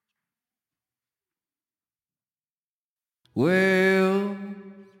Well,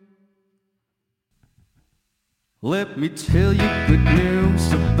 let me tell you good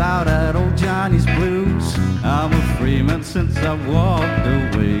news about that old Johnny's blues. I'm a free man since I walked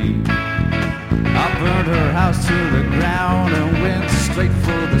away. I burned her house to the ground and went straight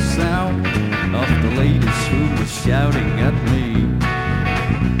for the sound of the ladies who were shouting at me.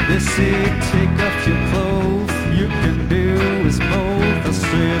 They said, take off your clothes, you can do us both. I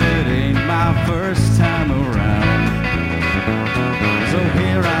said, it ain't my first time around. So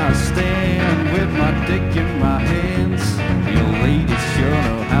here I stand with my dick in my hands. You ladies sure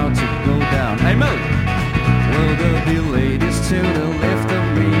know how to go down. Hey, move! Well, there'll be ladies to the left of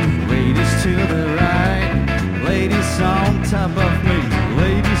me, ladies to the right, ladies on top of me,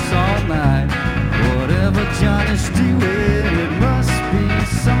 ladies all night. Whatever Johnny's doing, it must be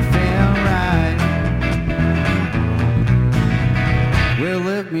something right. Well,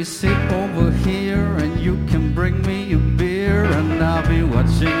 let me sit over here and you can bring me a beer, and I'll be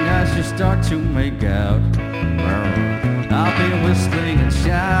watching as you start to make out. I'll be whistling and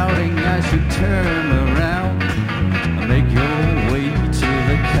shouting as you turn around and make your way to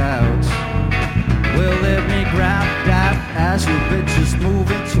the couch. Well, let me grab that as your bitch is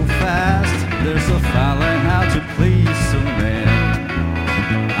moving too fast. There's a fine line how to please a man.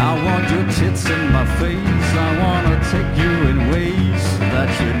 I want your tits in my face, I wanna take you in ways that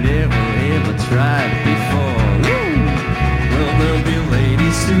you never ever tried before. Woo! Well, there'll be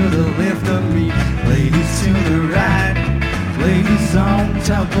ladies to the left of me, ladies to the right, ladies on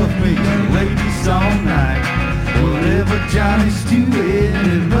top of me, ladies all night. Whatever Johnny's doing,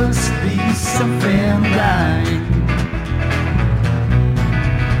 it must be something right.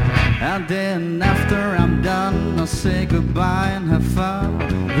 And then after I'm done, I'll say goodbye and have fun.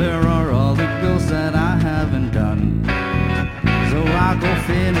 There are all the girls that I haven't done. So I'll go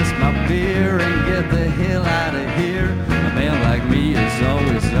finish my beer and get the hell out of here. A man like me is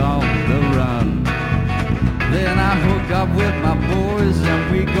always on the run. Then I hook up with my boys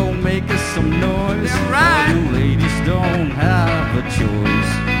and we go make us some noise. Right. All you ladies don't have a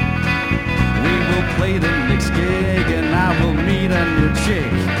choice. We will play the next gig and I will meet a new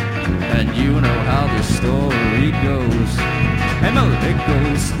chick. And you know how the story goes. And it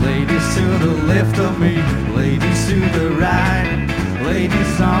goes, ladies to the left of me, ladies to the right,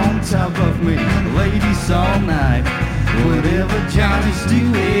 ladies on top of me, ladies all night. Whatever Johnny's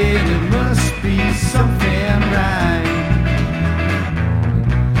doing, it must be something right.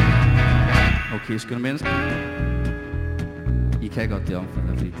 Okay, skønne mennesker. I kan godt det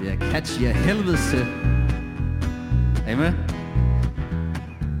omfatter, fordi det er catchy af helvede til. Er I med?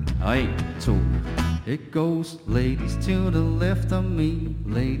 Og 1, 2. It goes, ladies to the left of me,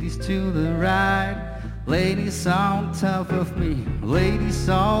 ladies to the right, ladies on top of me, ladies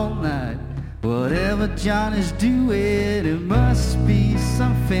all night. Whatever Johnny's doing, it must be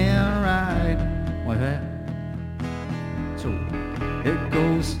something right. Må I høre? 2. It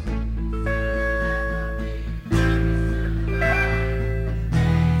goes.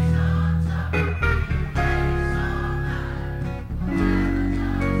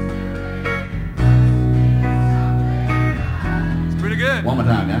 It's pretty good. One more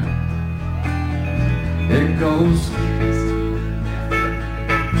time, yeah? It goes.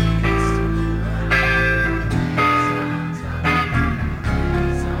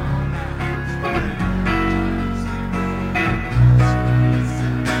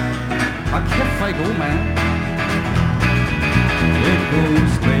 Oh man. It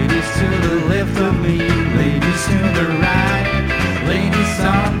goes, ladies to the left of me, ladies to the right, ladies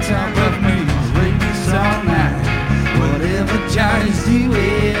on top of me, ladies all night. Whatever Johnny's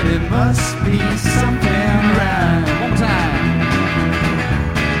doing, it must be something right. One more time.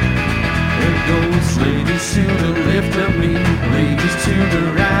 It goes, ladies to the left of me, ladies to the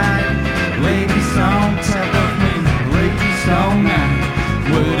right, ladies on top of me, ladies all night.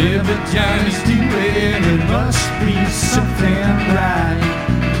 Whatever Johnny's doing, it must be something right.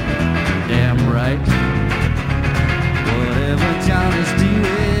 Damn right. Whatever Johnny's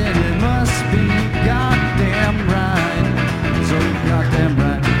doing, it must be goddamn right. So goddamn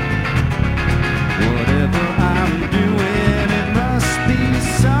right. Whatever I'm doing, it must be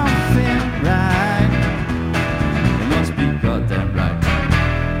something right. It must be goddamn right.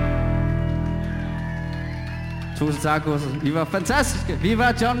 Tusind tak, Godset. I var fantastiske. Vi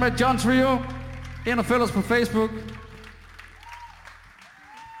var John med John Trio. Ind og følg os på Facebook.